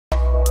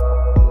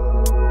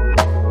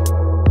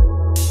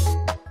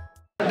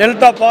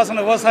Delta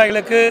பாசன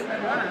விவசாயிகளுக்கு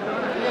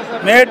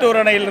மேட்டூர்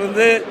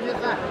அணையிலிருந்து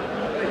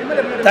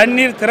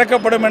தண்ணீர்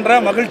திறக்கப்படும் என்ற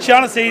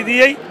மகிழ்ச்சியான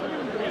செய்தியை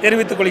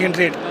தெரிவித்துக்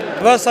கொள்கின்றேன்.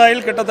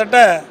 விவசாயிகள் கிட்டத்தட்ட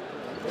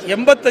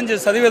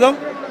 85%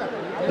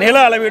 நில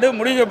அளவீடு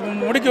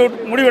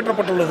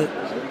முடிவெற்றப்பட்டுள்ளது.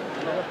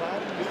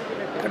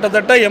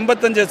 கிட்டத்தட்ட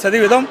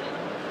 85%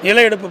 நில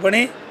எடுப்பு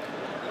பணி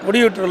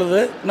முடிவுற்றுள்ளது.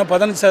 இன்னும்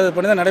 15%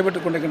 பணி தான் நடைபெற்று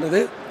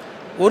கொண்டிருக்கின்றது.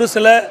 ஒரு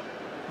சில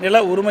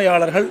நில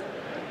உரிமையாளர்கள்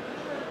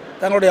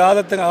தங்களுடைய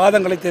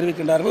ஆதங்களை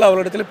தெரிவிக்கின்றார்கள்.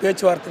 அவர்களிடத்தில்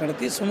பேச்சுவார்த்தை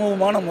நடத்தி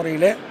சுமூகமான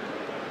முறையில்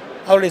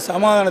அவருடைய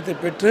சமாதானத்தை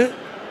பெற்று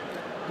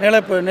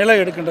நில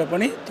எடுக்கின்ற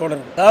பணி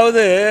தொடரும்.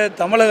 அதாவது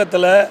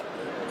தமிழகத்தில்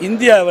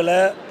இந்தியாவில்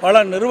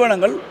பல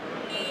நிறுவனங்கள்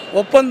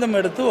ஒப்பந்தம்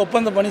எடுத்து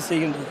ஒப்பந்த பணி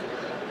செய்கின்றது.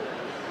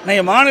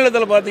 நீங்கள்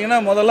மாநிலத்தில் பார்த்தீங்கன்னா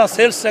முதல்ல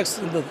சேல்ஸ் டேக்ஸ்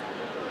இருந்தது.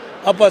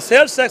 அப்போ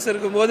சேல்ஸ் டேக்ஸ்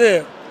இருக்கும்போது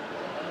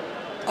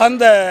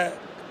அந்த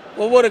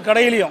ஒவ்வொரு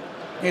கடையிலையும்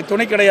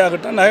துணி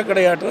கடையாகட்டும், நகை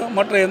கடையாகட்டும்,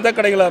 மற்ற எந்த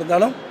கடைகளாக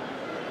இருந்தாலும்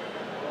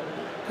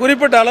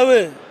குறிப்பிட்ட அளவு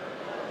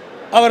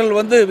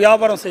அவர்கள்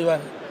வியாபாரம்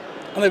செய்வார்கள்.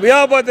 அந்த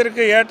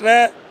வியாபாரத்திற்கு ஏற்ற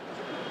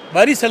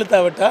வரி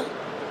செலுத்தாவிட்டால்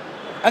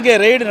அங்கே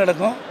ரெய்டு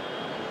நடக்கும்,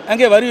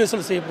 அங்கே வரி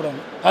வசூல்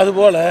செய்யப்படுவாங்க.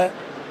 அதுபோல்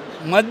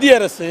மத்திய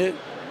அரசு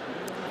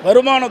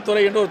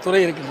வருமானத்துறை என்று ஒரு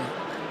துறை இருக்கின்றது.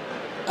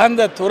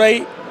 அந்த துறை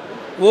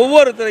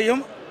ஒவ்வொரு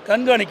துறையும்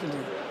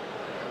கண்காணிக்கின்றது.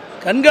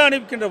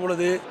 கண்காணிக்கின்ற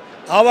பொழுது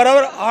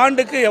அவரவர்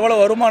ஆண்டுக்கு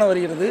எவ்வளவு வருமானம்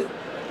வருகிறது,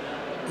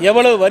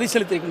 எவ்வளவு வரி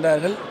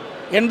செலுத்தியிருக்கின்றார்கள்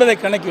என்பதை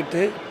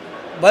கணக்கிட்டு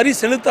வரி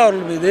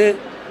செலுத்தாதவர்கள் மீது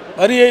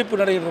வரி ஏய்ப்பு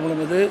நடைபெறும்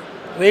மீது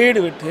ரெய்டு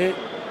விட்டு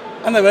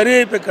அந்த வரி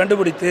ஏய்ப்பை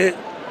கண்டுபிடித்து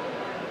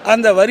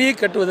அந்த வரியை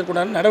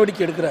கட்டுவதற்குண்டான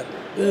நடவடிக்கை எடுக்கிறார்.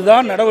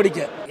 இதுதான்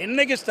நடவடிக்கை.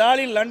 என்னைக்கு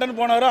ஸ்டாலின் லண்டன்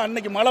போனாரோ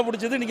அன்னைக்கு மழை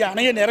பிடிச்சது, இன்றைக்கி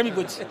அணையை நிரம்பி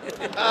போச்சு.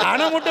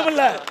 அணை மட்டும்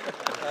இல்லை,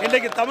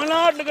 இன்றைக்கு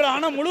தமிழ்நாட்டில் இருக்கிற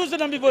அணை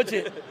முழுசும் நம்பி போச்சு.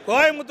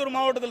 கோயம்புத்தூர்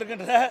மாவட்டத்தில்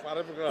இருக்கின்ற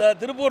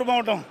திருப்பூர்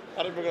மாவட்டம்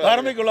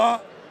பரம்பிக்குளம்,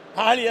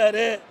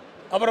 ஆலியாறு,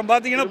 அப்புறம்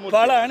பார்த்தீங்கன்னா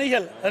பல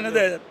அணைகள்,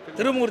 என்னது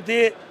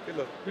திருமூர்த்தி,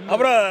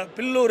 அப்புறம்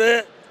பில்லூர்,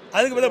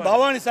 அதுக்கு பதில்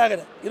பவானி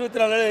சாகர்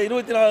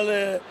 24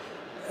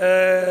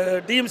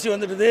 டிஎம்சி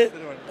வந்துட்டுது,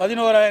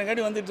 11,000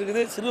 கடி வந்துட்டு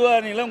இருக்குது.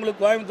 சிறுவாணியில்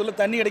உங்களுக்கு கோயம்புத்தூரில்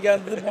தண்ணி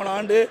கிடைக்காது. போன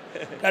ஆண்டு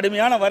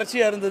கடுமையான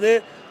வறட்சியாக இருந்தது.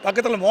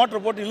 பக்கத்தில்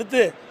மோட்டர் போட்டு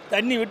இழுத்து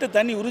தண்ணி விட்டு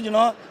தண்ணி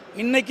உறிஞ்சினோம்.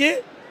 இன்றைக்கி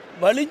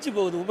வலிஞ்சு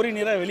போகுது, உபரி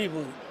நீராக வெளியே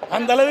போகுது.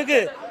 அந்த அளவுக்கு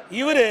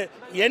இவர்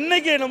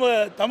என்னைக்கு நம்ம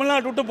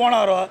தமிழ்நாட்டு விட்டு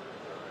போனாரோ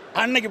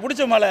அன்னைக்கு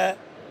பிடிச்ச மழை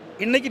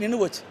இன்னைக்கு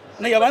நின்று போச்சு.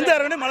 இன்னைக்கு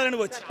வந்தாருன்னு மழை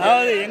நின்று போச்சு.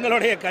 அதாவது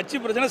எங்களுடைய கட்சி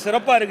பிரச்சனை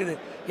சிறப்பாக இருக்குது.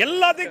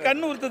 எல்லாத்தையும்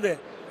கண்ணு உறுத்துது.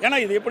 ஏன்னா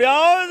இது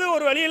எப்படியாவது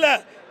ஒரு வழியில்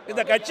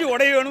இந்த கட்சி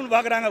உடைய வேணும்னு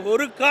பார்க்குறாங்க.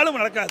 ஒரு காலம்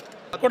நடக்காது.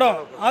 கூட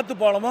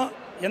ஆற்றுப்பாலமும்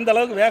எந்த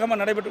அளவுக்கு வேகமாக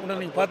நடைபெற்று கொண்டு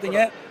நீங்கள் பார்த்தீங்க.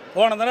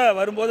 போன தடவை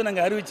வரும்போது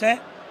நாங்கள் அறிவித்தேன்,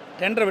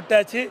 டெண்டரை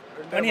விட்டாச்சு,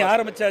 பணி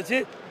ஆரம்பித்தாச்சு,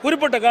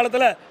 குறிப்பிட்ட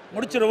காலத்தில்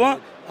முடிச்சிடுவோம்.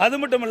 அது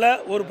மட்டும் இல்லை,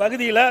 ஒரு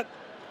பகுதியில்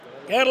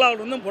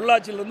கேரளாவிலிருந்தும்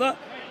பொள்ளாச்சியிலிருந்தும்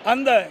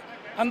அந்த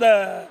அந்த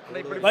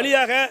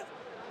வழியாக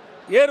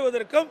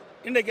ஏறுவதற்கும்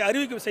இன்றைக்கு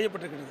அறிவிக்கை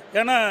செய்யப்பட்டிருக்கிறது.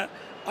 ஏன்னா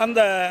அந்த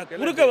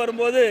குறுக்க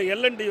வரும்போது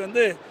எல்என்டி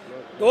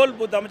டோல்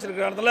பூத்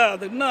அமைச்சிருக்கிற காரணத்தில்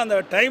அது இன்னும் அந்த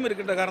டைம்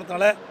இருக்கின்ற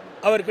காரணத்தினால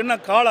அவருக்கு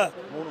இன்னும் காலம்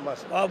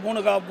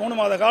 3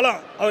 மாத காலம்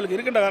அவருக்கு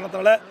இருக்கின்ற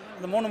காரணத்தால்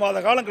அந்த 3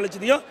 மாத காலம்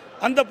கழிச்சதையும்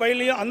அந்த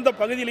பகுதியிலையும் அந்த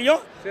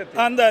பகுதியிலையும்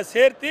அந்த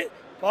சேர்த்து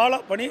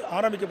பால பணி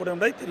ஆரம்பிக்கப்படும்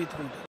என்பதை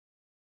தெரிவித்துக் கொண்டேன்.